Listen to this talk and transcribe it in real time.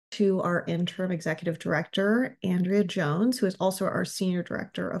to our interim executive director, Andrea Jones, who is also our senior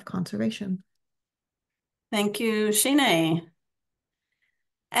director of conservation. Thank you, Shine.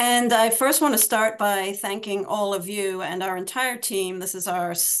 And I first want to start by thanking all of you and our entire team. This is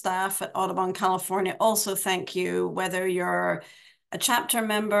our staff at Audubon, California. Also, thank you, whether you're a chapter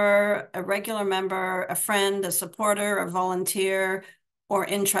member, a regular member, a friend, a supporter, a volunteer, or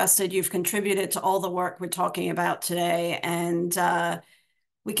interested, you've contributed to all the work we're talking about today. And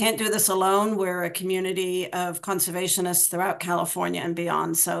we can't do this alone. We're a community of conservationists throughout California and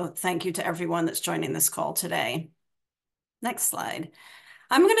beyond. So thank you to everyone that's joining this call today. Next slide.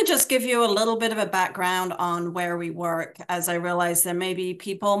 I'm going to just give you a little bit of a background on where we work, as I realize there may be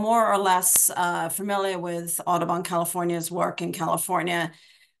people more or less familiar with Audubon California's work in California.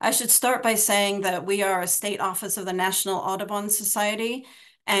 I should start by saying that we are a state office of the National Audubon Society,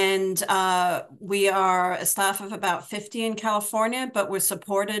 and we are a staff of about 50 in California, but we're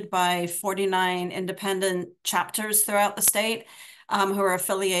supported by 49 independent chapters throughout the state who are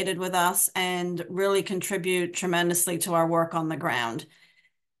affiliated with us and really contribute tremendously to our work on the ground.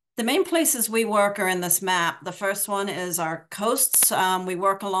 The main places we work are in this map. The first one is our coasts. We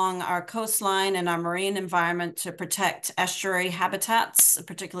work along our coastline and our marine environment to protect estuary habitats,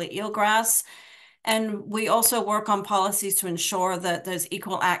 particularly eelgrass. And we also work on policies to ensure that there's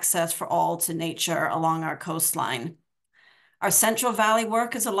equal access for all to nature along our coastline. Our Central Valley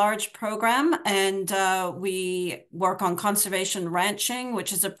work is a large program, and we work on conservation ranching,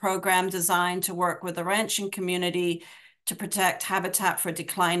 which is a program designed to work with the ranching community to protect habitat for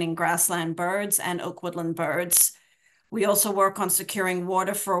declining grassland birds and oak woodland birds. We also work on securing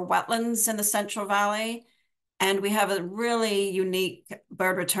water for wetlands in the Central Valley. And we have a really unique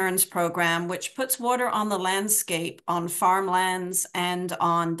bird returns program, which puts water on the landscape on farmlands and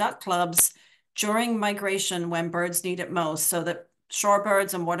on duck clubs during migration when birds need it most, so that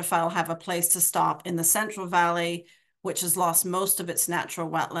shorebirds and waterfowl have a place to stop in the Central Valley, which has lost most of its natural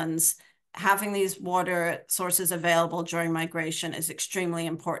wetlands. Having these water sources available during migration is extremely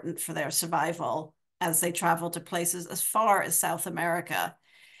important for their survival as they travel to places as far as South America.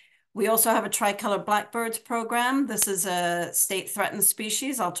 We also have a tricolored blackbirds program. This is a state threatened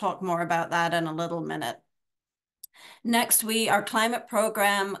species. I'll talk more about that in a little minute. Next, our climate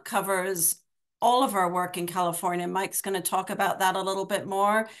program covers all of our work in California. Mike's going to talk about that a little bit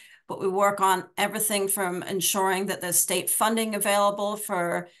more, but we work on everything from ensuring that there's state funding available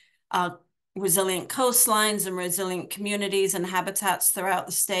for resilient coastlines and resilient communities and habitats throughout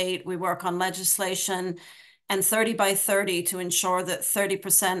the state. We work on legislation and 30 by 30 to ensure that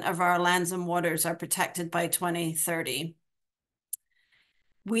 30% of our lands and waters are protected by 2030.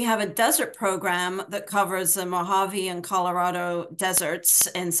 We have a desert program that covers the Mojave and Colorado deserts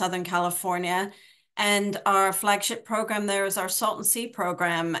in Southern California. And our flagship program there is our Salton Sea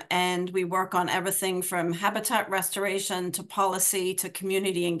program. And we work on everything from habitat restoration to policy to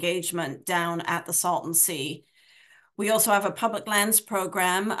community engagement down at the Salton Sea. We also have a public lands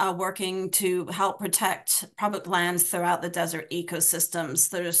program working to help protect public lands throughout the desert ecosystems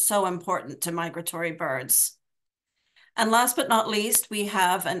that are so important to migratory birds. And last but not least, we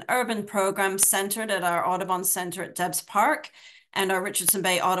have an urban program centered at our Audubon Center at Debs Park and our Richardson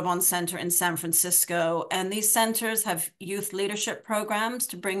Bay Audubon Center in San Francisco. And these centers have youth leadership programs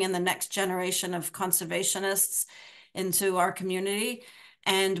to bring in the next generation of conservationists into our community.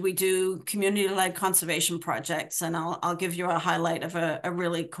 And we do community-led conservation projects. And I'll give you a highlight of a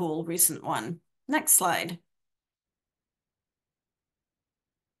really cool recent one. Next slide.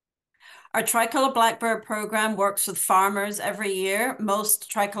 Our tricolor blackbird program works with farmers every year.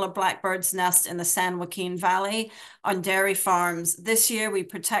 Most tricolor blackbirds nest in the San Joaquin Valley on dairy farms. This year, we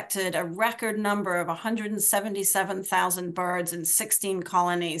protected a record number of 177,000 birds in 16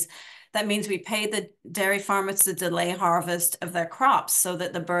 colonies. That means we paid the dairy farmers to delay harvest of their crops so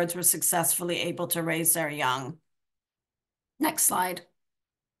that the birds were successfully able to raise their young. Next slide.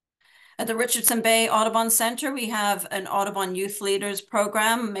 At the Richardson Bay Audubon Center, we have an Audubon Youth Leaders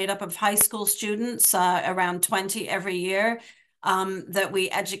program made up of high school students, around 20 every year, that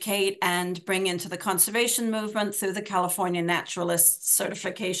we educate and bring into the conservation movement through the California Naturalist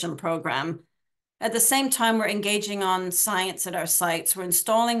Certification Program. At the same time, we're engaging on science at our sites. We're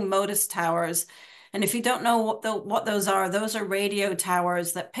installing MODIS towers. And if you don't know what those are radio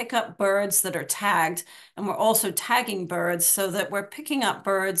towers that pick up birds that are tagged. And we're also tagging birds so that we're picking up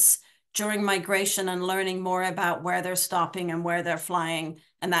birds during migration and learning more about where they're stopping and where they're flying.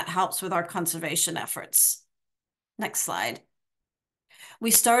 And that helps with our conservation efforts. Next slide. We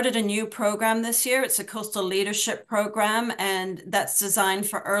started a new program this year. It's a coastal leadership program, and that's designed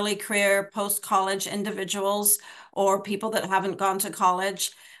for early career, post-college individuals or people that haven't gone to college.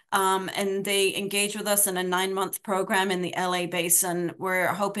 and they engage with us in a 9-month program in the LA Basin. We're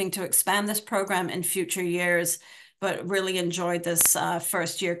hoping to expand this program in future years, but really enjoyed this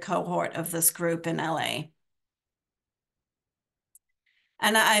first year cohort of this group in LA.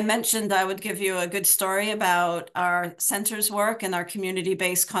 And I mentioned I would give you a good story about our center's work and our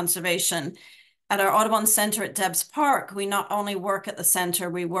community-based conservation. At our Audubon Center at Debs Park, we not only work at the center,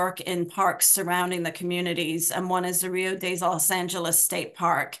 we work in parks surrounding the communities, and one is the Rio de Los Angeles State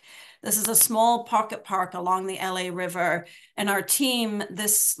Park. This is a small pocket park along the LA River, and our team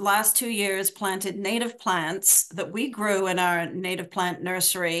this last 2 years planted native plants that we grew in our native plant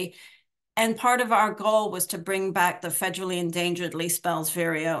nursery. And part of our goal was to bring back the federally endangered least Bell's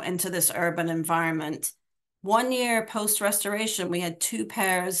vireo into this urban environment. 1 year post-restoration, we had 2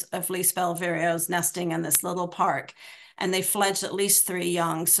 pairs of least Bell vireos nesting in this little park, and they fledged at least 3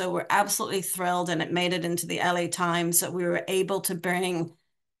 young. So we're absolutely thrilled, and it made it into the LA Times that we were able to bring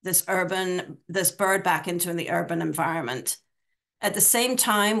this bird back into the urban environment. At the same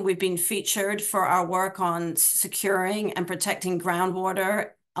time, we've been featured for our work on securing and protecting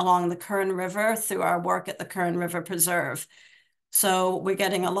groundwater along the Kern River through our work at the Kern River Preserve. So we're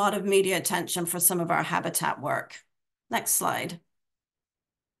getting a lot of media attention for some of our habitat work. Next slide.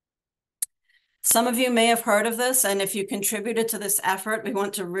 Some of you may have heard of this, and if you contributed to this effort, we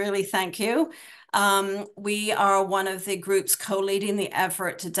want to really thank you. We are one of the groups co-leading the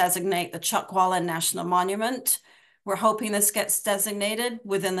effort to designate the Chuckwalla National Monument. We're hoping this gets designated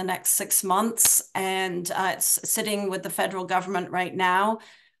within the next 6 months, and it's sitting with the federal government right now.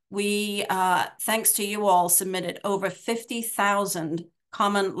 We, thanks to you all, submitted over 50,000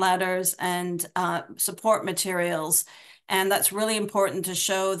 comment letters and support materials. And that's really important to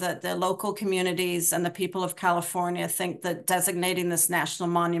show that the local communities and the people of California think that designating this national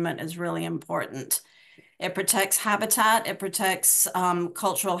monument is really important. It protects habitat, it protects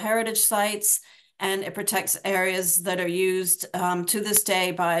cultural heritage sites, and it protects areas that are used to this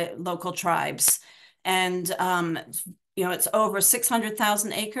day by local tribes. And you know, it's over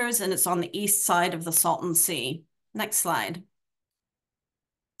 600,000 acres, and it's on the east side of the Salton Sea. Next slide.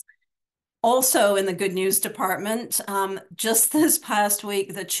 Also in the good news department, just this past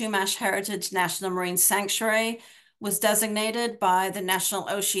week, the Chumash Heritage National Marine Sanctuary was designated by the National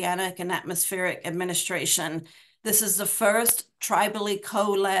Oceanic and Atmospheric Administration. This is the first tribally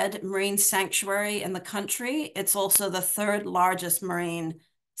co-led marine sanctuary in the country. It's also the 3rd largest marine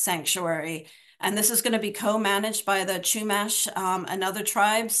sanctuary. And this is going to be co-managed by the Chumash and other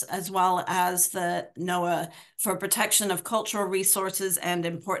tribes, as well as the NOAA, for protection of cultural resources and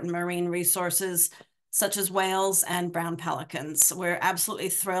important marine resources, such as whales and brown pelicans. We're absolutely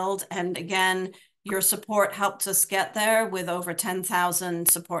thrilled. And again, your support helped us get there with over 10,000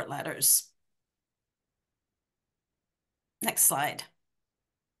 support letters. Next slide.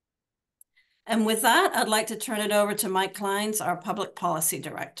 And with that, I'd like to turn it over to Mike Lyons, our Public Policy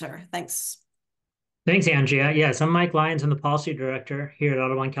Director. Thanks. Thanks, Andrea. Yes, I'm Mike Lyons. I'm the policy director here at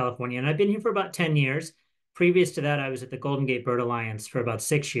Audubon, California, and I've been here for about 10 years. Previous to that, I was at the Golden Gate Bird Alliance for about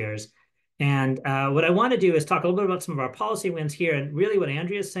 6 years. And what I want to do is talk a little bit about some of our policy wins here. And really what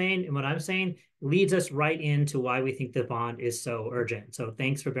Andrea's saying and what I'm saying leads us right into why we think the bond is so urgent. So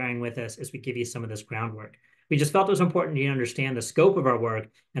thanks for bearing with us as we give you some of this groundwork. We just felt it was important to understand the scope of our work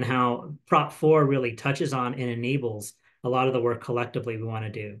and how Prop 4 really touches on and enables a lot of the work collectively we want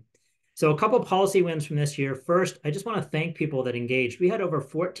to do. So a couple of policy wins from this year. First, I just want to thank people that engaged. We had over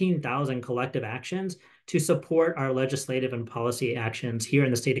 14,000 collective actions to support our legislative and policy actions here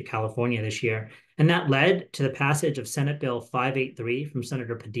in the state of California this year. And that led to the passage of Senate Bill 583 from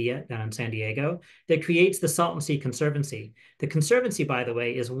Senator Padilla down in San Diego that creates the Salton Sea Conservancy. The Conservancy, by the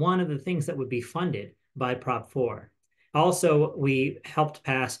way, is one of the things that would be funded by Prop 4. Also, we helped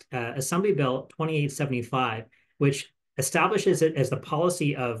pass Assembly Bill 2875, which establishes it as the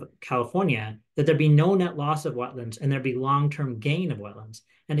policy of California that there be no net loss of wetlands and there be long-term gain of wetlands.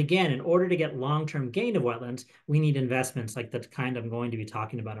 And again, in order to get long-term gain of wetlands, we need investments like the kind I'm going to be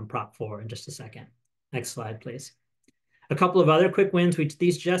talking about in Prop 4 in just a second. Next slide, please. A couple of other quick wins.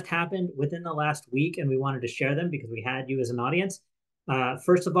 These just happened within the last week, and we wanted to share them because we had you as an audience.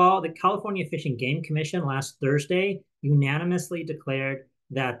 First of all, the California Fish and Game Commission last Thursday unanimously declared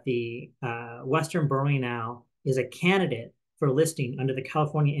that the Western burrowing owl is a candidate for listing under the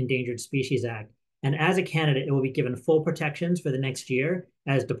California Endangered Species Act. And as a candidate, it will be given full protections for the next year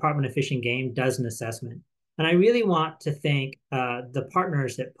as Department of Fish and Game does an assessment. And I really want to thank the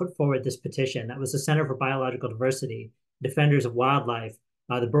partners that put forward this petition. That was the Center for Biological Diversity, Defenders of Wildlife,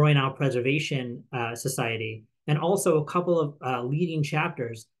 the Burrowing Owl Preservation Society, and also a couple of leading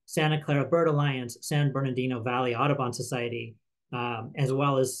chapters, Santa Clara Bird Alliance, San Bernardino Valley Audubon Society, as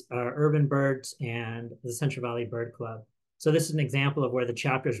well as urban birds and the Central Valley Bird Club. So this is an example of where the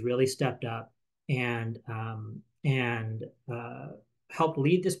chapters really stepped up and helped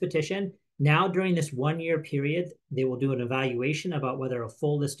lead this petition. Now, during this 1 year period, they will do an evaluation about whether a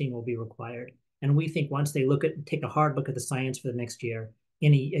full listing will be required. And we think once they take a hard look at the science for the next year,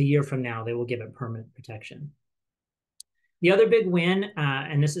 in a year from now, they will give it permanent protection. The other big win,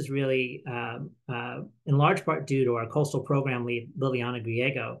 and this is really in large part due to our coastal program lead, Liliana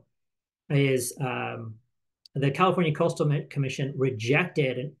Griego, is the California Coastal Commission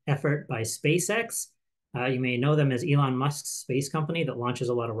rejected an effort by SpaceX. You may know them as Elon Musk's space company that launches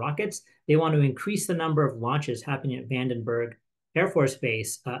a lot of rockets. They want to increase the number of launches happening at Vandenberg Air Force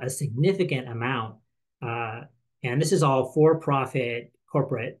Base a significant amount. And this is all for-profit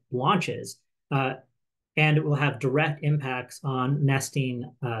corporate launches. And it will have direct impacts on nesting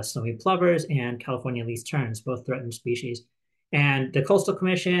snowy plovers and California least terns, both threatened species. And the Coastal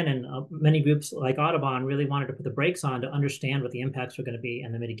Commission and many groups like Audubon really wanted to put the brakes on to understand what the impacts were going to be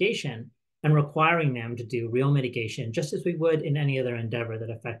and the mitigation, and requiring them to do real mitigation, just as we would in any other endeavor that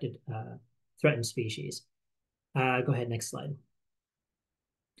affected threatened species. Go ahead, next slide.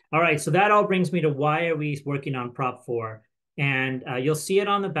 All right, so that all brings me to why are we working on Prop 4? And you'll see it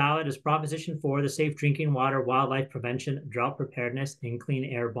on the ballot as Proposition 4, the Safe Drinking Water, Wildlife Prevention, Drought Preparedness, and Clean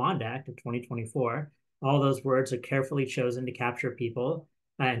Air Bond Act of 2024. All those words are carefully chosen to capture people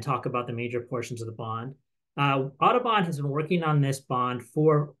and talk about the major portions of the bond. Audubon has been working on this bond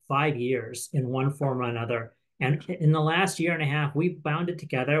for 5 years in one form or another. And in the last year and a half, we've bound it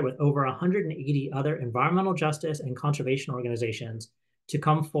together with over 180 other environmental justice and conservation organizations to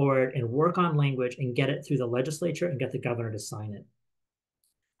come forward and work on language and get it through the legislature and get the governor to sign it.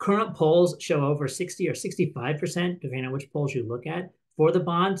 Current polls show over 60 or 65%, depending on which polls you look at, for the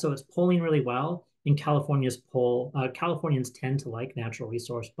bond. So it's polling really well. In Californians tend to like natural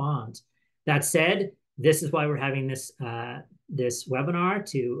resource bonds. That said, this is why we're having this webinar,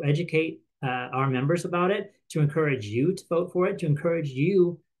 to educate our members about it, to encourage you to vote for it, to encourage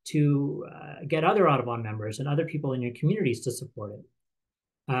you to get other Audubon members and other people in your communities to support it.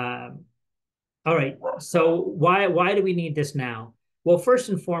 All right, so why do we need this now? Well, first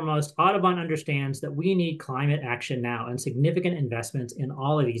and foremost, Audubon understands that we need climate action now and significant investments in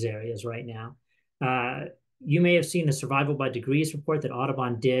all of these areas right now. You may have seen the Survival by Degrees report that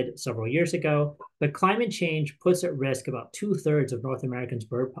Audubon did several years ago, but climate change puts at risk about 2/3 of North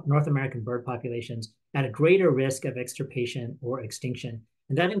American bird populations at a greater risk of extirpation or extinction.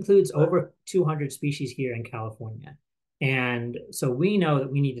 And that includes over 200 species here in California. And so we know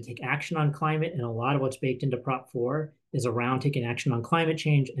that we need to take action on climate, and a lot of what's baked into Prop 4 is around taking action on climate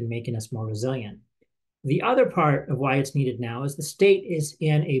change and making us more resilient. The other part of why it's needed now is the state is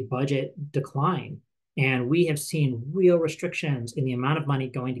in a budget decline. And we have seen real restrictions in the amount of money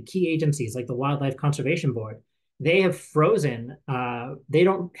going to key agencies like the Wildlife Conservation Board. They have frozen, they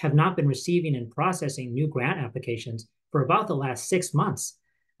have not been receiving and processing new grant applications for about the last 6 months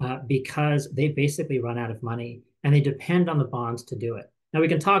because they basically run out of money and they depend on the bonds to do it. Now we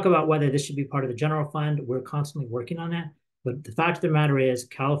can talk about whether this should be part of the general fund. We're constantly working on that. But the fact of the matter is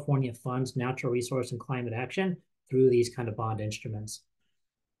California funds natural resource and climate action through these kind of bond instruments.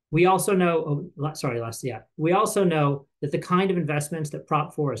 We also know, we also know that the kind of investments that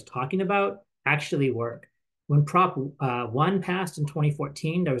Prop 4 is talking about actually work. When Prop 1 passed in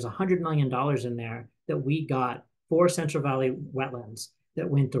 2014, there was $100 million in there that we got for Central Valley wetlands that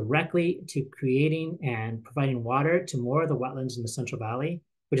went directly to creating and providing water to more of the wetlands in the Central Valley,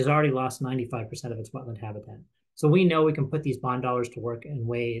 which has already lost 95% of its wetland habitat. So we know we can put these bond dollars to work in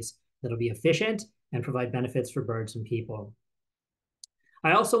ways that'll be efficient and provide benefits for birds and people.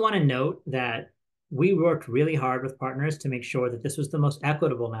 I also want to note that we worked really hard with partners to make sure that this was the most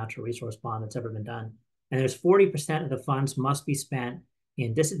equitable natural resource bond that's ever been done. And there's 40% of the funds must be spent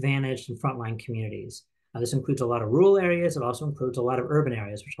in disadvantaged and frontline communities. This includes a lot of rural areas. It also includes a lot of urban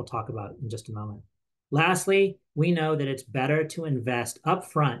areas, which I'll talk about in just a moment. Lastly, we know that it's better to invest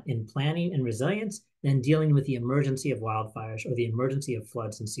upfront in planning and resilience than dealing with the emergency of wildfires or the emergency of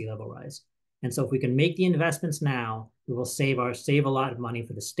floods and sea level rise. And so if we can make the investments now, we will save a lot of money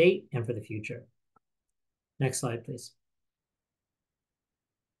for the state and for the future. Next slide, please.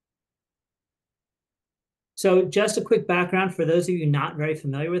 So just a quick background for those of you not very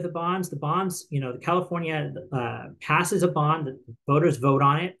familiar with the bonds, the California passes a bond, that voters vote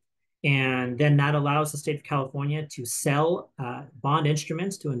on it, and then that allows the state of California to sell bond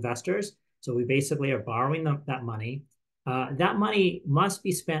instruments to investors. So we basically are borrowing that money. That money must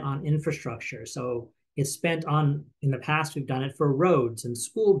be spent on infrastructure. So it's spent on, in the past, we've done it for roads and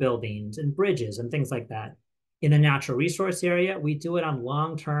school buildings and bridges and things like that. In the natural resource area, we do it on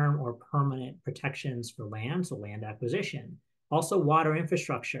long-term or permanent protections for land, so land acquisition. Also water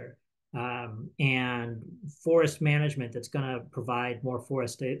infrastructure and forest management that's going to provide more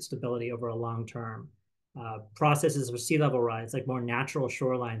forest stability over a long term. Processes of sea level rise, like more natural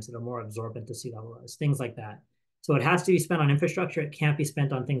shorelines that are more absorbent to sea level rise, things like that. So it has to be spent on infrastructure. It can't be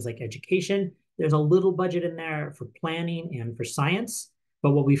spent on things like education. There's a little budget in there for planning and for science.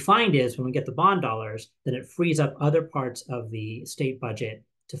 But what we find is when we get the bond dollars, then it frees up other parts of the state budget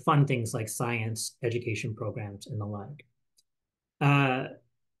to fund things like science, education programs, and the like.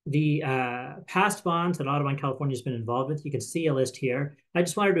 The past bonds that Audubon California has been involved with, you can see a list here. I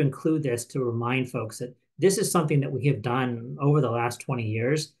just wanted to include this to remind folks that this is something that we have done over the last 20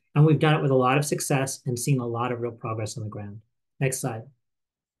 years, and we've done it with a lot of success and seen a lot of real progress on the ground. Next slide.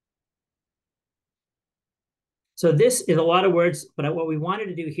 So this is a lot of words, but what we wanted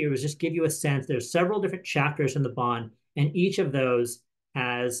to do here was just give you a sense. There's several different chapters in the bond, and each of those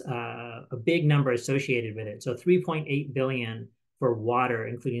has a big number associated with it. So 3.8 billion for water,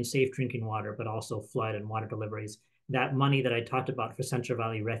 including safe drinking water, but also flood and water deliveries. That money that I talked about for Central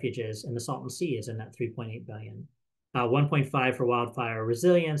Valley refuges and the Salton Sea is in that 3.8 billion. 1.5 for wildfire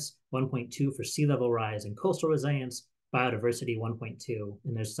resilience, 1.2 for sea level rise and coastal resilience, biodiversity 1.2,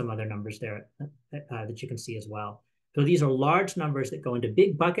 and there's some other numbers there that you can see as well. So these are large numbers that go into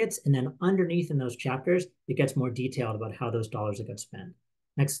big buckets, and then underneath in those chapters, it gets more detailed about how those dollars are going to spend.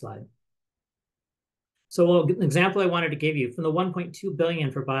 Next slide. So an example I wanted to give you, from the 1.2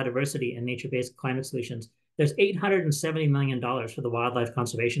 billion for biodiversity and nature-based climate solutions, there's $870 million for the Wildlife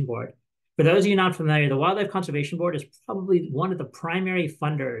Conservation Board. For those of you not familiar, the Wildlife Conservation Board is probably one of the primary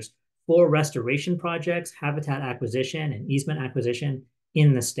funders for restoration projects, habitat acquisition, and easement acquisition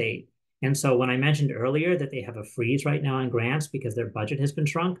in the state. And so when I mentioned earlier that they have a freeze right now on grants because their budget has been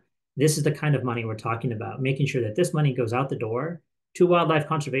shrunk, this is the kind of money we're talking about, making sure that this money goes out the door to Wildlife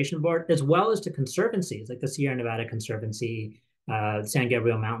Conservation Board, as well as to conservancies like the Sierra Nevada Conservancy, San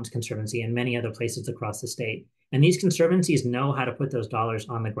Gabriel Mountains Conservancy, and many other places across the state. And these conservancies know how to put those dollars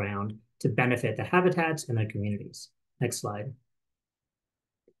on the ground to benefit the habitats and the communities. Next slide.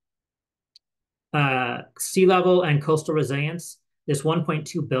 Sea level and coastal resilience. This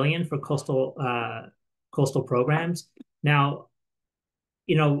 1.2 billion for coastal programs. Now,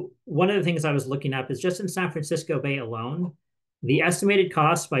 you know, one of the things I was looking up is just in San Francisco Bay alone, the estimated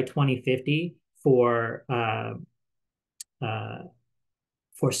cost by 2050 for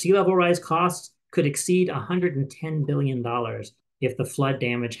sea level rise costs could exceed $110 billion if the flood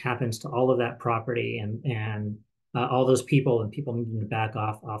damage happens to all of that property and all those people and people needing to back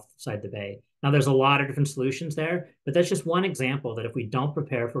offside the bay. Now, there's a lot of different solutions there, but that's just one example that if we don't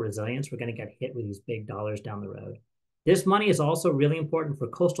prepare for resilience, we're going to get hit with these big dollars down the road. This money is also really important for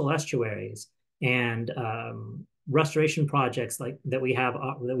coastal estuaries and restoration projects like that we've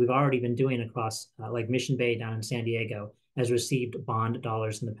already been doing across like Mission Bay down in San Diego has received bond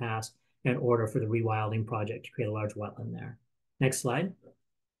dollars in the past in order for the rewilding project to create a large wetland there. Next slide.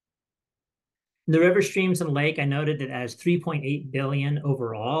 The river, streams, and lake, I noted that as 3.8 billion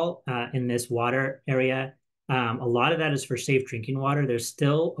overall in this water area. A lot of that is for safe drinking water. There's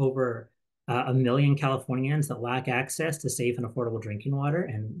still over 1 million Californians that lack access to safe and affordable drinking water,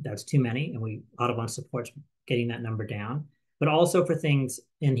 and that's too many, and Audubon supports getting that number down. But also for things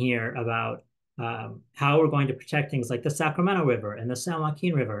in here about how we're going to protect things like the Sacramento River and the San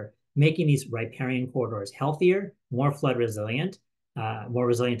Joaquin River, making these riparian corridors healthier, more flood resilient, more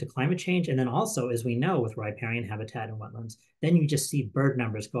resilient to climate change. And then also, as we know, with riparian habitat and wetlands, then you just see bird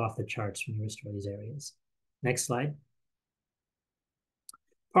numbers go off the charts when you restore these areas. Next slide.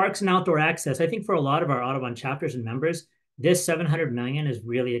 Parks and outdoor access. I think for a lot of our Audubon chapters and members, this 700 million is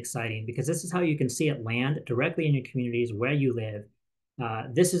really exciting because this is how you can see it land directly in your communities where you live.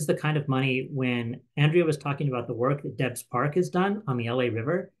 This is the kind of money when Andrea was talking about the work that Debs Park has done on the LA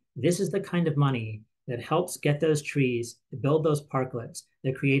River. This is the kind of money that helps get those trees, to build those parklets,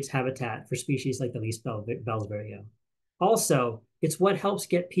 that creates habitat for species like the least Bell's vireo. Also, it's what helps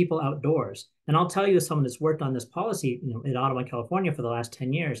get people outdoors. And I'll tell you, as someone that's worked on this policy, in Audubon, California for the last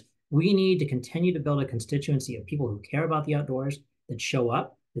 10 years, we need to continue to build a constituency of people who care about the outdoors, that show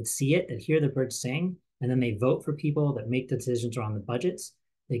up, that see it, that hear the birds sing, and then they vote for people that make decisions around the budgets.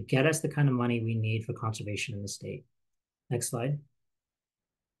 They get us the kind of money we need for conservation in the state. Next slide.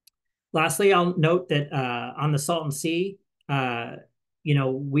 Lastly, I'll note that on the Salton Sea,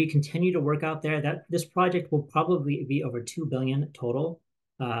 we continue to work out there. That this project will probably be over 2 billion total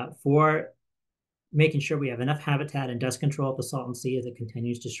for making sure we have enough habitat and dust control at the Salton Sea as it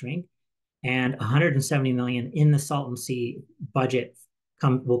continues to shrink. And 170 million in the Salton Sea budget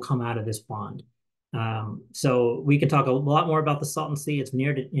will come out of this bond. So we can talk a lot more about the Salton Sea. It's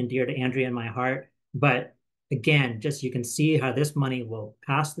near and dear to Andrea and my heart. But again, just you can see how this money will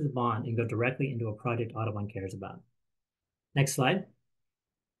pass through the bond and go directly into a project Audubon cares about. Next slide.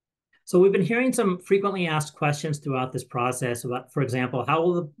 So we've been hearing some frequently asked questions throughout this process about, for example, how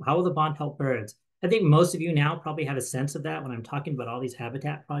will the bond help birds? I think most of you now probably have a sense of that when I'm talking about all these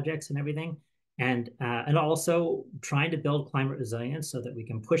habitat projects and everything, and also trying to build climate resilience so that we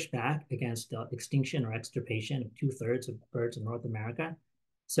can push back against the extinction or extirpation of 2/3 of birds in North America.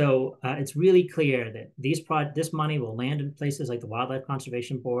 So it's really clear that this money will land in places like the Wildlife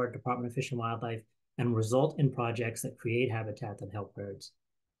Conservation Board, Department of Fish and Wildlife, and result in projects that create habitat that help birds.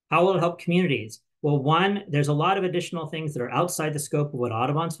 How will it help communities? Well, one, there's a lot of additional things that are outside the scope of what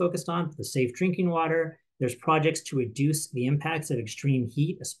Audubon's focused on, the safe drinking water. There's projects to reduce the impacts of extreme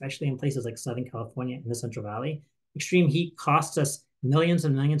heat, especially in places like Southern California and the Central Valley. Extreme heat costs us millions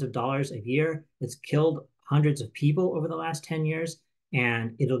and millions of dollars a year. It's killed hundreds of people over the last 10 years,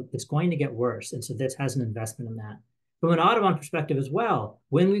 and it's going to get worse. And so this has an investment in that. From an Audubon perspective as well,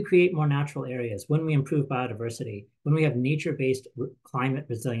 when we create more natural areas, when we improve biodiversity, when we have nature-based climate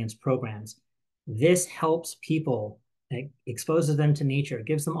resilience programs, this helps people, exposes them to nature,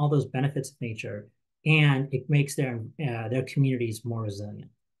 gives them all those benefits of nature, and it makes their communities more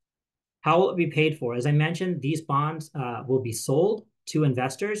resilient. How will it be paid for? As I mentioned, these bonds will be sold to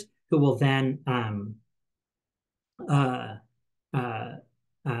investors who will then uh, uh,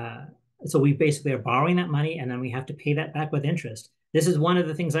 uh, so we basically are borrowing that money and then we have to pay that back with interest. This is one of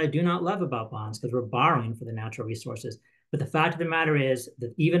the things I do not love about bonds because we're borrowing for the natural resources. But the fact of the matter is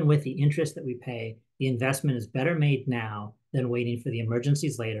that even with the interest that we pay, the investment is better made now than waiting for the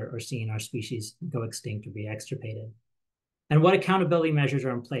emergencies later or seeing our species go extinct or be extirpated. And what accountability measures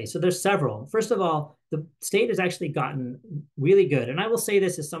are in place? So there's several. First of all, the state has actually gotten really good. And I will say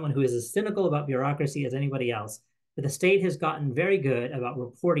this as someone who is as cynical about bureaucracy as anybody else. But the state has gotten very good about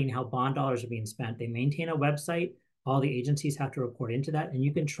reporting how bond dollars are being spent. They maintain a website. All the agencies have to report into that. And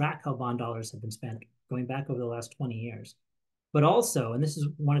you can track how bond dollars have been spent going back over the last 20 years. But also, and this is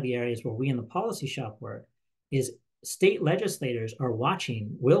one of the areas where we in the policy shop work, is state legislators are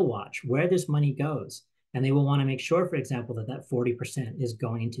watching, will watch where this money goes. And they will want to make sure, for example, that that 40% is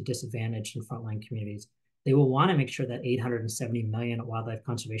going to disadvantaged and frontline communities. They will want to make sure that 870 million at Wildlife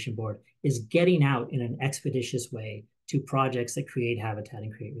Conservation Board is getting out in an expeditious way to projects that create habitat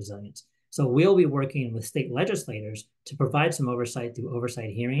and create resilience. So we'll be working with state legislators to provide some oversight through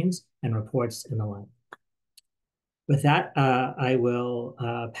oversight hearings and reports and the like. With that, I will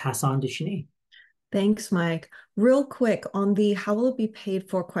pass on to Sinead. Thanks, Mike. Real quick on the how will it be paid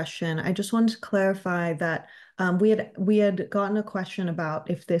for question, I just wanted to clarify that we had gotten a question about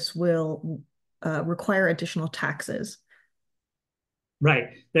if this will require additional taxes. Right.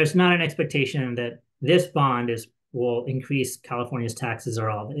 There's not an expectation that this bond will increase California's taxes at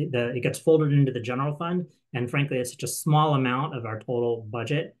all. It gets folded into the general fund, and frankly, it's such a small amount of our total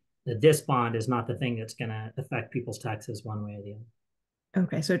budget that this bond is not the thing that's going to affect people's taxes one way or the other.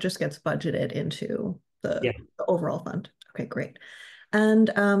 Okay, so it just gets budgeted into Yeah. the overall fund. Okay, great.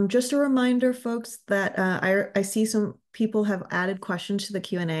 And just a reminder, folks, that I see some people have added questions to the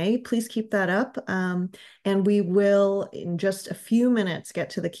Q&A. Please keep that up. And we will, in just a few minutes, get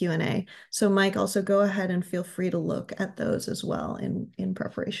to the Q&A. So Mike, also go ahead and feel free to look at those as well in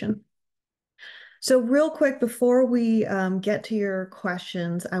preparation. So real quick, before we get to your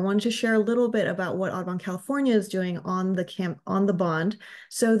questions, I wanted to share a little bit about what Audubon California is doing on the bond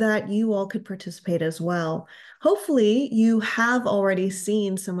so that you all could participate as well. Hopefully you have already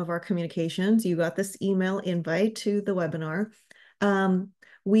seen some of our communications. You got this email invite to the webinar.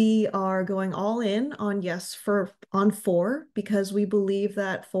 We are going all in on on 4 because we believe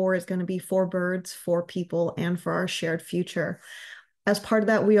that 4 is going to be for birds, for people, and for our shared future. As part of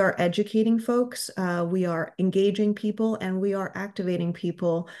that, we are educating folks, we are engaging people, and we are activating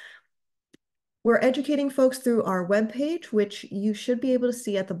people. We're educating folks through our webpage, which you should be able to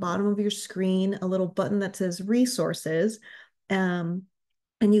see at the bottom of your screen, a little button that says resources. And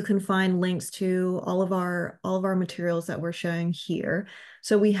you can find links to all of our materials that we're showing here.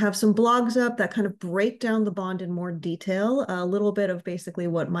 So we have some blogs up that kind of break down the bond in more detail, a little bit of basically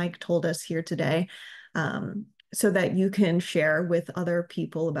what Mike told us here today. So that you can share with other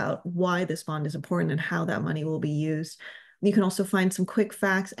people about why this bond is important and how that money will be used. You can also find some quick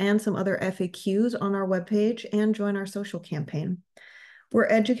facts and some other FAQs on our webpage and join our social campaign. We're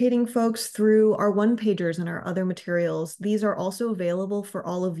educating folks through our one-pagers and our other materials. These are also available for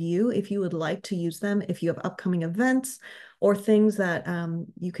all of you if you would like to use them, if you have upcoming events or things that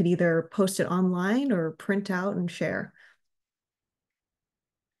you could either post it online or print out and share.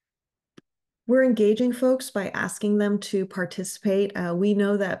 We're engaging folks by asking them to participate. We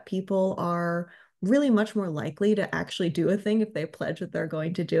know that people are really much more likely to actually do a thing if they pledge that they're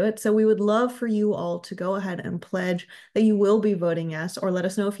going to do it. So we would love for you all to go ahead and pledge that you will be voting yes, or let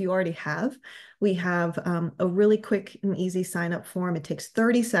us know if you already have. We have a really quick and easy sign up form. It takes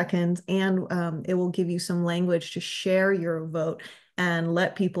 30 seconds and it will give you some language to share your vote and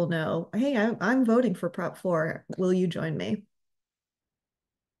let people know, hey, I'm voting for Prop 4. Will you join me?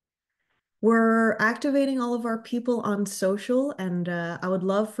 We're activating all of our people on social, and I would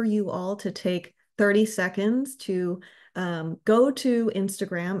love for you all to take 30 seconds to go to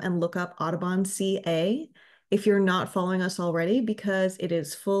Instagram and look up Audubon CA if you're not following us already, because it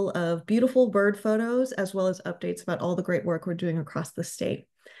is full of beautiful bird photos as well as updates about all the great work we're doing across the state.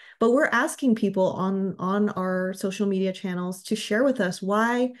 But we're asking people on our social media channels to share with us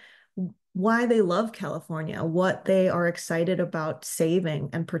why they love California, what they are excited about saving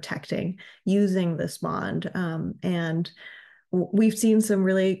and protecting using this bond. And we've seen some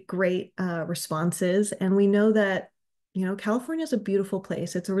really great responses, and we know that California is a beautiful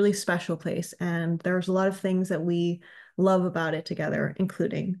place. It's a really special place, and there's a lot of things that we love about it together,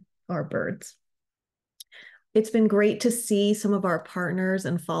 including our birds. It's been great to see some of our partners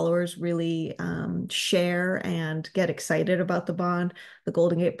and followers really share and get excited about the bond. The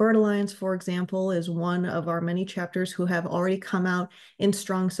Golden Gate Bird Alliance, for example, is one of our many chapters who have already come out in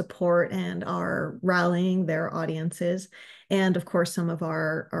strong support and are rallying their audiences. And of course, some of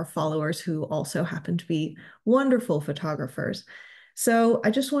our followers who also happen to be wonderful photographers. So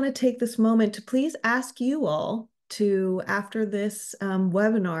I just want to take this moment to please ask you all to, after this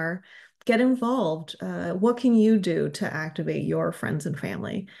webinar, get involved. What can you do to activate your friends and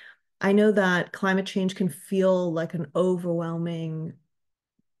family? I know that climate change can feel like an overwhelming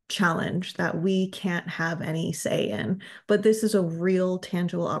challenge that we can't have any say in, but this is a real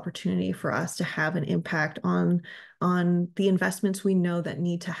tangible opportunity for us to have an impact on the investments we know that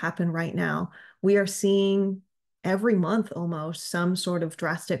need to happen right now. We are seeing every month almost some sort of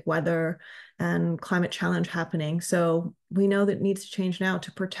drastic weather and climate challenge happening. So we know that it needs to change now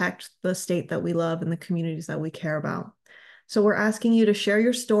to protect the state that we love and the communities that we care about. So we're asking you to share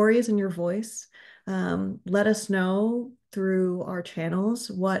your stories and your voice. Let us know through our channels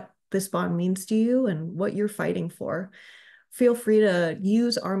what this bond means to you and what you're fighting for. Feel free to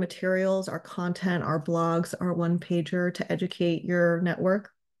use our materials, our content, our blogs, our one pager to educate your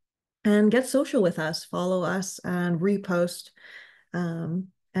network, and get social with us, follow us and repost.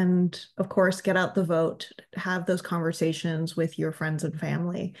 And of course, get out the vote, have those conversations with your friends and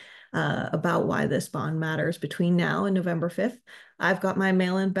family about why this bond matters between now and November 5th. I've got my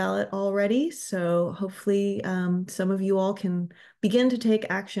mail-in ballot already, so hopefully some of you all can begin to take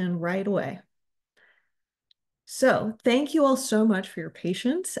action right away. So thank you all so much for your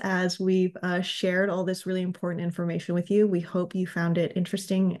patience as we've shared all this really important information with you. We hope you found it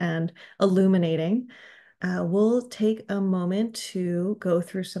interesting and illuminating. We'll take a moment to go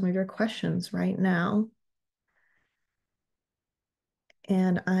through some of your questions right now.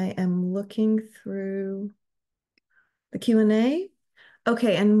 And I am looking through the Q&A.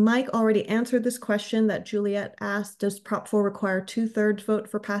 Okay, and Mike already answered this question that Juliet asked, does Prop 4 require 2/3 vote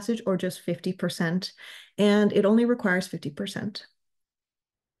for passage or just 50%? And it only requires 50%.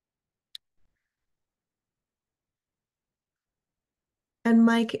 And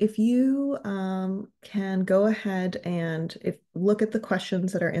Mike, if you can go ahead and look at the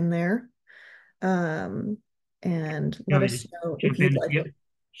questions that are in there and You let want me to us just know if jump you'd in? like Yep. to.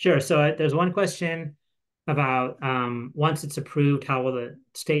 Sure. So there's one question about once it's approved, how will the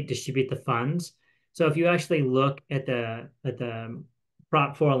state distribute the funds? So if you actually look at the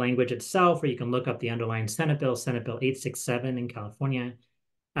Prop 4 language itself, or you can look up the underlying Senate Bill 867 in California,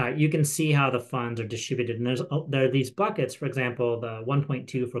 you can see how the funds are distributed. And there are these buckets, for example, the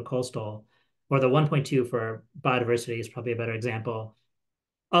 1.2 for coastal, or the 1.2 for biodiversity is probably a better example.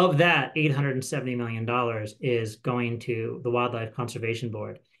 Of that, $870 million is going to the Wildlife Conservation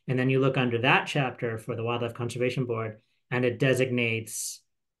Board. And then you look under that chapter for the Wildlife Conservation Board, and it designates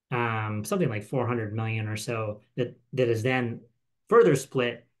something like 400 million or so that is then further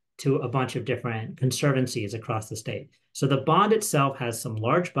split to a bunch of different conservancies across the state. So the bond itself has some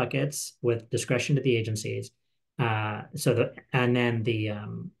large buckets with discretion to the agencies. And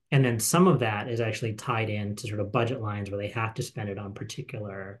then some of that is actually tied in to sort of budget lines where they have to spend it on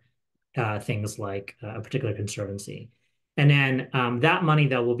particular things like a particular conservancy. And then that money,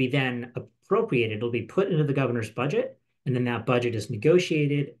 though, will be then appropriated. It'll be put into the governor's budget, and then that budget is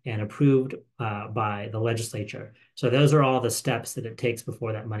negotiated and approved by the legislature. So those are all the steps that it takes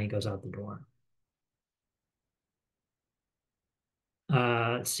before that money goes out the door.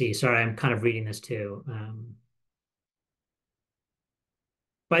 Let's see. Sorry, I'm kind of reading this too.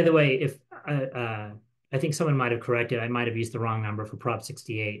 By the way, if I think someone might have corrected, I might have used the wrong number for Prop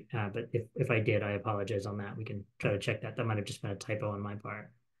 68, but if I did, I apologize on that. We can try to check that. That might have just been a typo on my part.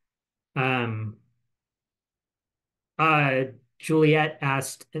 Um, uh, Juliet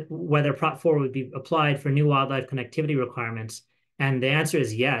asked whether Prop 4 would be applied for new wildlife connectivity requirements. And the answer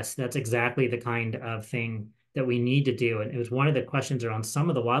is yes. That's exactly the kind of thing that we need to do. And it was one of the questions around some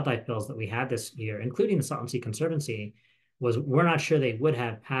of the wildlife bills that we had this year, including the Salton Sea Conservancy, was we're not sure they would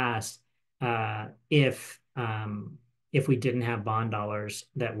have passed if we didn't have bond dollars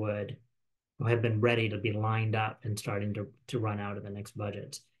that would have been ready to be lined up and starting to run out of the next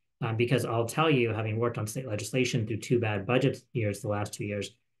budgets. Because I'll tell you, having worked on state legislation through two bad budget years, the last 2 years,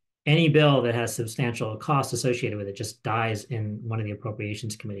 any bill that has substantial costs associated with it just dies in one of the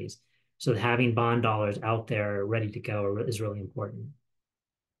appropriations committees. So having bond dollars out there ready to go is really important.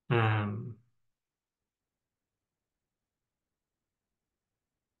 Um,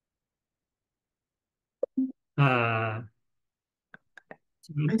 uh,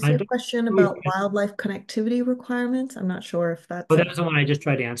 I I see a don't question know. about wildlife connectivity requirements. I'm not sure if Oh, that's that was the one I just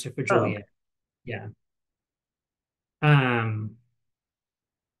tried to answer for oh, Juliet. Yeah. Um,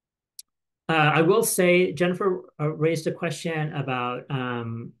 I will say Jennifer raised a question about,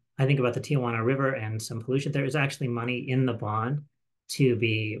 I think about the Tijuana River and some pollution. There is actually money in the bond to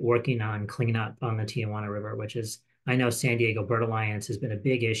be working on cleanup on the Tijuana River, which is, I know San Diego Bird Alliance has been a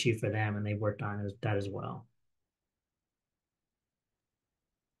big issue for them, and they've worked on that as well.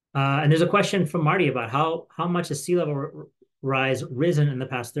 And there's a question from Marty about how much has sea level rise risen in the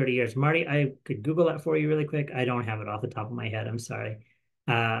past 30 years. Marty, I could Google that for you really quick. I don't have it off the top of my head. I'm sorry.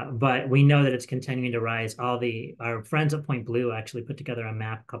 But we know that it's continuing to rise. Our friends at Point Blue actually put together a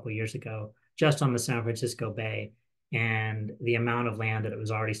map a couple of years ago just on the San Francisco Bay, and the amount of land that it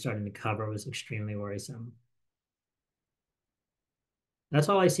was already starting to cover was extremely worrisome. That's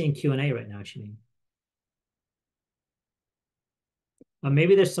all I see in Q&A right now, Shanine.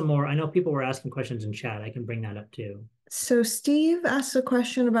 Maybe there's some more. I know people were asking questions in chat. I can bring that up too. So Steve asked a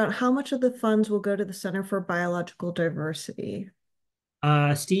question about how much of the funds will go to the Center for Biological Diversity.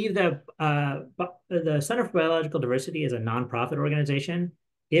 Steve, the Center for Biological Diversity is a nonprofit organization.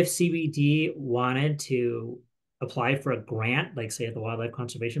 If CBD wanted to apply for a grant, like say at the Wildlife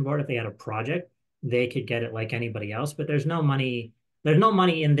Conservation Board, if they had a project, they could get it like anybody else. But there's no money. There's no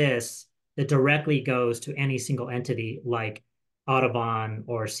money in this that directly goes to any single entity like Audubon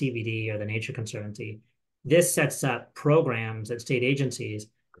or CBD or the Nature Conservancy. This sets up programs at state agencies.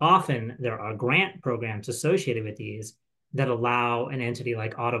 Often there are grant programs associated with these that allow an entity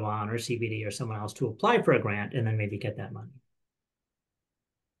like Audubon or CBD or someone else to apply for a grant and then maybe get that money.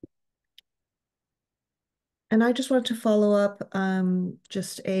 And I just want to follow up,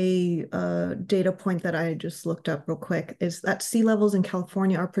 just a data point that I just looked up real quick is that sea levels in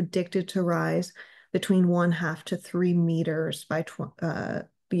California are predicted to rise between 1/2 to 3 meters by the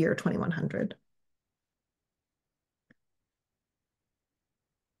year 2100.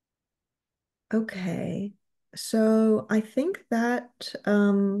 Okay, so I think that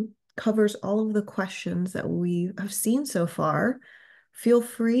covers all of the questions that we have seen so far. Feel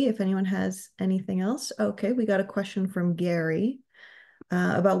free if anyone has anything else. Okay, we got a question from Gary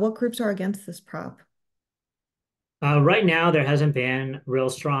about what groups are against this prop. Right now, there hasn't been real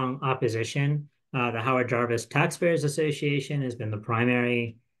strong opposition. The Howard Jarvis Taxpayers Association has been the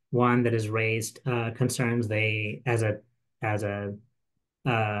primary one that has raised concerns. They, as a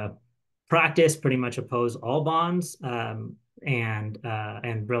practice, pretty much oppose all bonds, and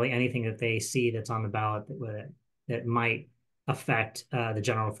really anything that they see that's on the ballot that might affect the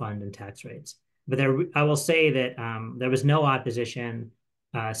general fund and tax rates. But I will say that there was no opposition,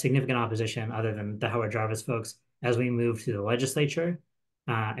 significant opposition, other than the Howard Jarvis folks as we moved through the legislature.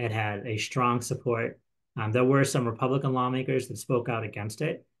 It had a strong support. There were some Republican lawmakers that spoke out against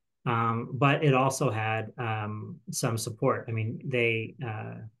it, but it also had some support. I mean,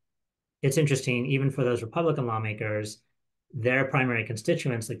 it's interesting, even for those Republican lawmakers, their primary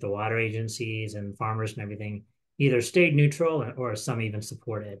constituents, like the water agencies and farmers and everything, either stayed neutral or some even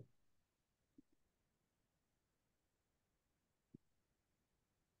supported.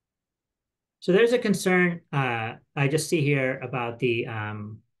 So there's a concern I just see here about the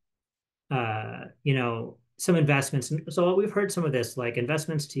some investments. So we've heard some of this, like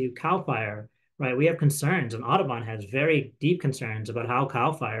investments to CAL FIRE, right? We have concerns, and Audubon has very deep concerns about how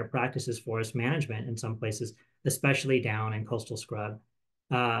CAL FIRE practices forest management in some places, especially down in coastal scrub.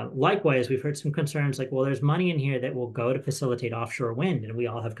 Likewise, we've heard some concerns like, well, there's money in here that will go to facilitate offshore wind, and we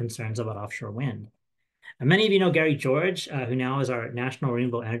all have concerns about offshore wind. And many of you know Gary George, who now is our National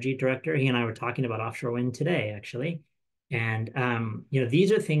Renewable Energy Director. He and I were talking about offshore wind today, actually. And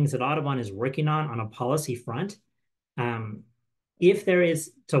these are things that Audubon is working on a policy front. If there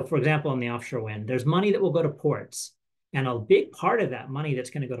is, so for example, in the offshore wind, there's money that will go to ports. And a big part of that money that's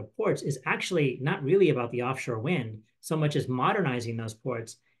going to go to ports is actually not really about the offshore wind so much as modernizing those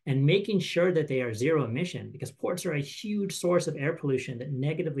ports and making sure that they are zero emission, because ports are a huge source of air pollution that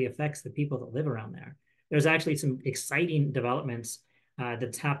negatively affects the people that live around there. There's actually some exciting developments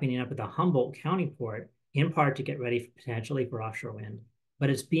that's happening up at the Humboldt County port, in part to get ready potentially for offshore wind. But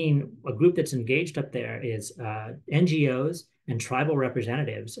it's being a group that's engaged up there is NGOs and tribal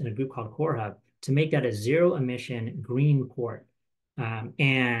representatives in a group called Core Hub to make that a zero emission green port.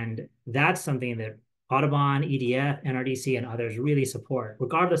 And that's something that Audubon, EDF, NRDC, and others really support,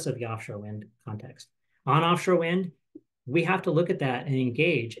 regardless of the offshore wind context. On offshore wind, we have to look at that and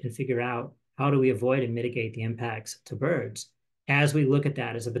engage and figure out how do we avoid and mitigate the impacts to birds as we look at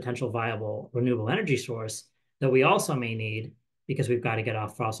that as a potential viable renewable energy source that we also may need because we've got to get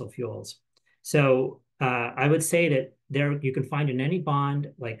off fossil fuels. So I would say that there you can find in any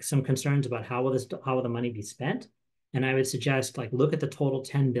bond like some concerns about how will the money be spent, and I would suggest like look at the total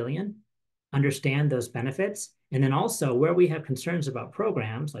 10 billion, understand those benefits, and then also where we have concerns about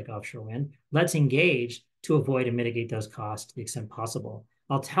programs like offshore wind, let's engage to avoid and mitigate those costs to the extent possible.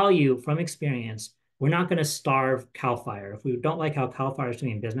 I'll tell you from experience, we're not going to starve CAL FIRE. If we don't like how CAL FIRE is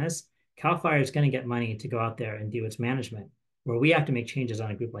doing business, CAL FIRE is going to get money to go out there and do its management. Where we have to make changes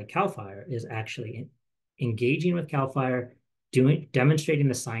on a group like CAL FIRE is actually engaging with CAL FIRE, demonstrating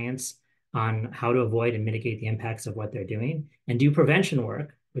the science on how to avoid and mitigate the impacts of what they're doing, and do prevention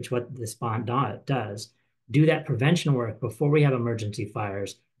work, which what this bond does. Do that prevention work before we have emergency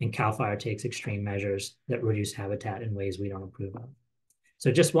fires and CAL FIRE takes extreme measures that reduce habitat in ways we don't approve of.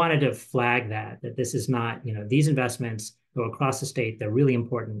 So just wanted to flag that this is not, these investments go across the state. They're really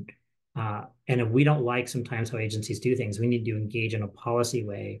important. And if we don't like sometimes how agencies do things, we need to engage in a policy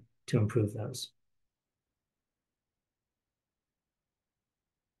way to improve those.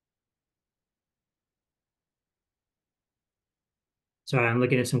 Sorry, I'm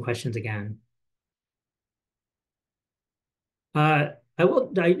looking at some questions again. I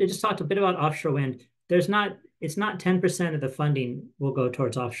just talked a bit about offshore wind. It's not 10% of the funding will go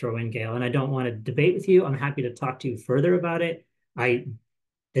towards offshore wind, Gail, and I don't want to debate with you. I'm happy to talk to you further about it.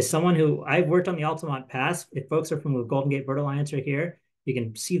 As someone who I've worked on the Altamont Pass, if folks are from the Golden Gate Bird Alliance are here, you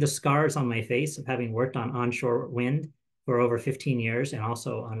can see the scars on my face of having worked on onshore wind for over 15 years, and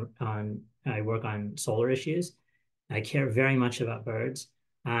also I work on solar issues. I care very much about birds,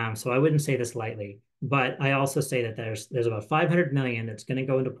 so I wouldn't say this lightly. But I also say that there's about 500 million that's going to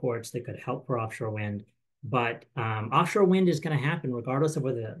go into ports that could help for offshore wind. But offshore wind is going to happen regardless of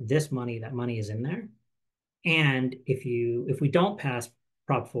whether that money is in there. And if we don't pass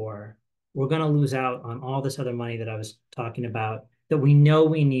Prop 4, we're going to lose out on all this other money that I was talking about that we know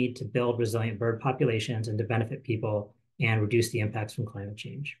we need to build resilient bird populations and to benefit people and reduce the impacts from climate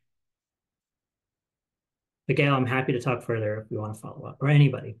change. But Gail, I'm happy to talk further if we want to follow up, or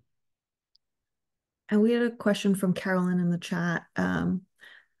anybody. And we had a question from Carolyn in the chat.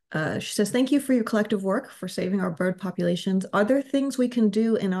 She says, thank you for your collective work for saving our bird populations. Are there things we can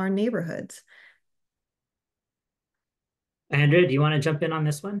do in our neighborhoods? Andrea, do you want to jump in on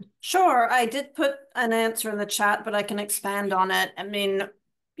this one? Sure. I did put an answer in the chat, but I can expand on it. I mean,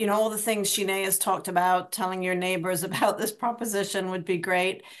 all the things Sinead has talked about, telling your neighbors about this proposition would be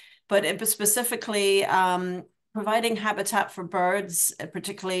great. But specifically, providing habitat for birds,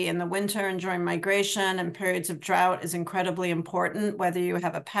 particularly in the winter and during migration and periods of drought, is incredibly important, whether you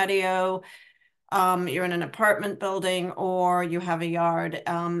have a patio, you're in an apartment building, or you have a yard.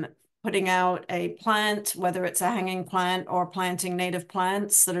 Putting out a plant, whether it's a hanging plant or planting native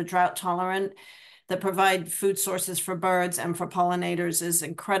plants that are drought tolerant, that provide food sources for birds and for pollinators, is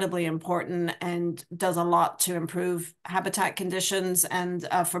incredibly important and does a lot to improve habitat conditions and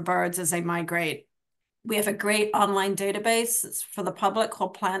for birds as they migrate. We have a great online database for the public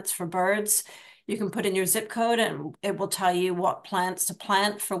called Plants for Birds. You can put in your zip code and it will tell you what plants to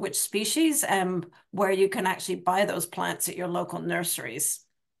plant for which species and where you can actually buy those plants at your local nurseries.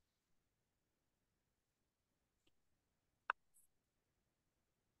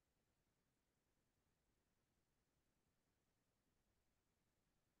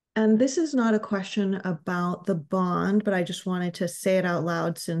 And this is not a question about the bond, but I just wanted to say it out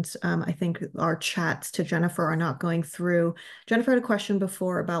loud since I think our chats to Jennifer are not going through. Jennifer had a question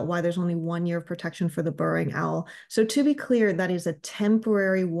before about why there's only 1 year of protection for the burrowing owl. So to be clear, that is a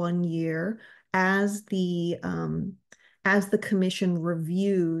temporary 1 year as the as the commission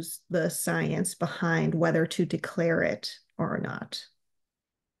reviews the science behind whether to declare it or not.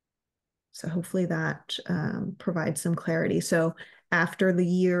 So hopefully that provides some clarity. So after the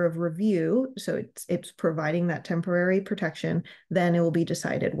year of review, so it's providing that temporary protection, then it will be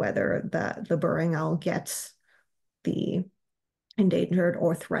decided whether the burrowing owl gets the endangered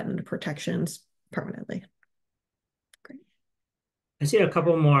or threatened protections permanently. Great. I see a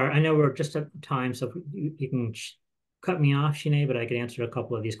couple more. I know we're just at time, so you can cut me off, Sinead, but I could answer a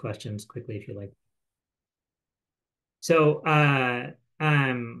couple of these questions quickly if you like. So uh,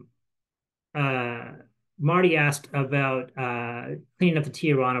 Marty asked about cleaning up the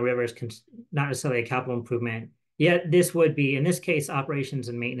Tijuana River is not necessarily a capital improvement. Yet this would be, in this case, operations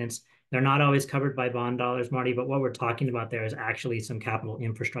and maintenance. They're not always covered by bond dollars, Marty, but what we're talking about there is actually some capital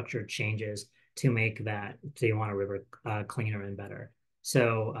infrastructure changes to make that Tijuana River cleaner and better.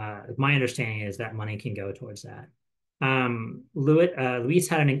 So my understanding is that money can go towards that. Luis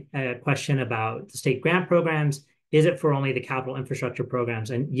had a question about the state grant programs. Is it for only the capital infrastructure programs?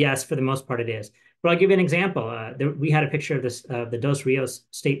 And yes, for the most part, it is. But I'll give you an example. We had a picture of this, the Dos Rios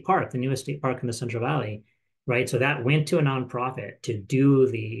State Park, the newest state park in the Central Valley, right? So that went to a nonprofit to do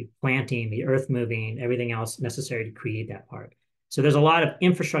the planting, the earth moving, everything else necessary to create that park. So there's a lot of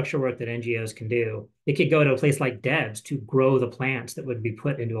infrastructure work that NGOs can do. It could go to a place like Debs to grow the plants that would be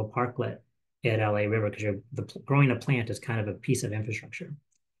put into a parklet at LA River, because growing a plant is kind of a piece of infrastructure.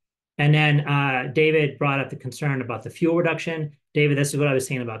 And then David brought up the concern about the fuel reduction. David, this is what I was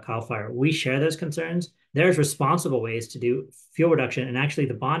saying about CAL FIRE. We share those concerns. There's responsible ways to do fuel reduction. And actually,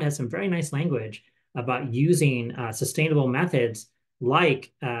 the bond has some very nice language about using sustainable methods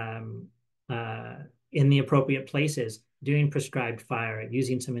like in the appropriate places, doing prescribed fire,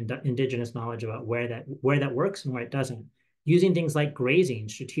 using some indigenous knowledge about where that works and where it doesn't. Using things like grazing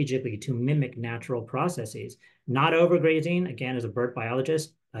strategically to mimic natural processes, not overgrazing. Again, as a bird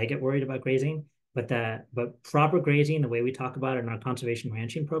biologist, I get worried about grazing, but proper grazing, the way we talk about it in our conservation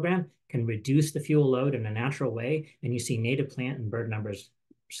ranching program, can reduce the fuel load in a natural way, and you see native plant and bird numbers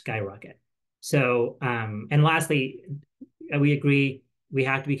skyrocket. So, and lastly, we agree we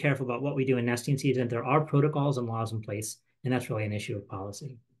have to be careful about what we do in nesting season. There are protocols and laws in place, and that's really an issue of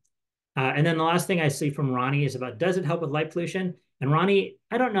policy. And then the last thing I see from Ronnie is about, does it help with light pollution? And Ronnie,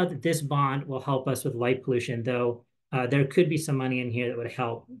 I don't know that this bond will help us with light pollution, though there could be some money in here that would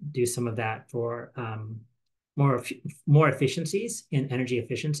help do some of that for more efficiencies in energy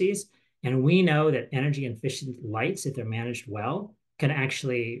efficiencies. And we know that energy efficient lights, if they're managed well, can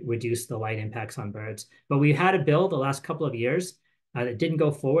actually reduce the light impacts on birds. But we had a bill the last couple of years that didn't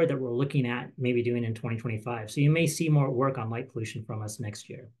go forward that we're looking at maybe doing in 2025. So you may see more work on light pollution from us next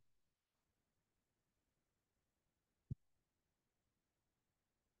year.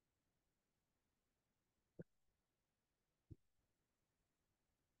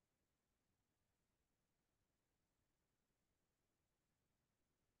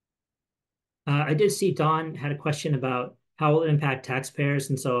 I did see Don had a question about how will it impact taxpayers.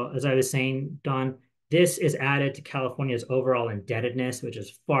 And so, as I was saying, Don, this is added to California's overall indebtedness, which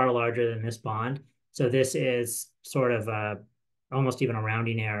is far larger than this bond. So this is sort of almost even a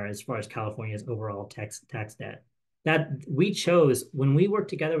rounding error as far as California's overall tax debt. That we chose when we worked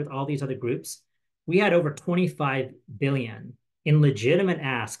together with all these other groups, we had over 25 billion in legitimate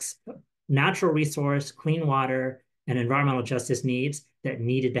asks, natural resource, clean water, and environmental justice needs that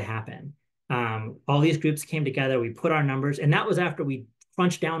needed to happen. All these groups came together, we put our numbers, and that was after we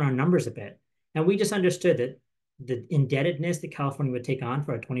crunched down our numbers a bit. And we just understood that the indebtedness that California would take on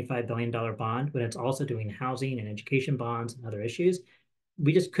for a $25 billion bond, when it's also doing housing and education bonds and other issues,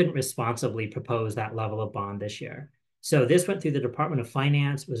 we just couldn't responsibly propose that level of bond this year. So this went through the Department of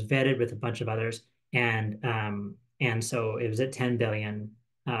Finance, was vetted with a bunch of others, and so it was at 10 billion.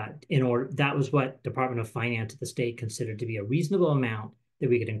 That was what Department of Finance at the state considered to be a reasonable amount that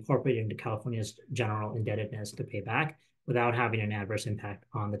we could incorporate into California's general indebtedness to pay back without having an adverse impact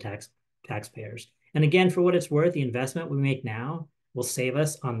on the taxpayers. And again, for what it's worth, the investment we make now will save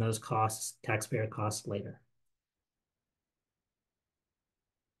us on those costs, taxpayer costs later.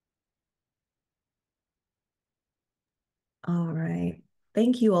 All right.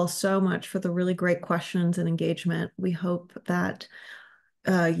 Thank you all so much for the really great questions and engagement. We hope that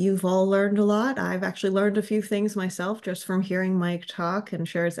you've all learned a lot. I've actually learned a few things myself just from hearing Mike talk and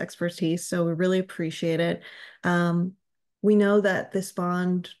share his expertise. So we really appreciate it. We know that this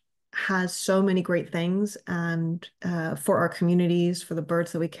bond has so many great things and for our communities, for the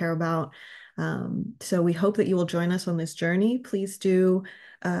birds that we care about. So we hope that you will join us on this journey. Please do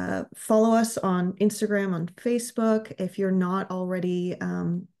follow us on Instagram, on Facebook. If you're not already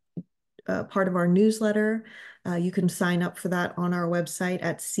part of our newsletter. You can sign up for that on our website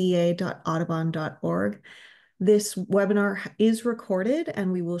at ca.audubon.org. This webinar is recorded,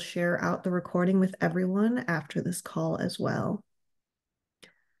 and we will share out the recording with everyone after this call as well.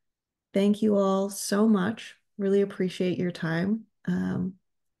 Thank you all so much. Really appreciate your time. And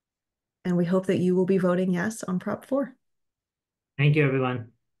we hope that you will be voting yes on Prop 4. Thank you,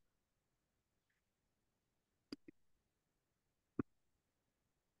 everyone.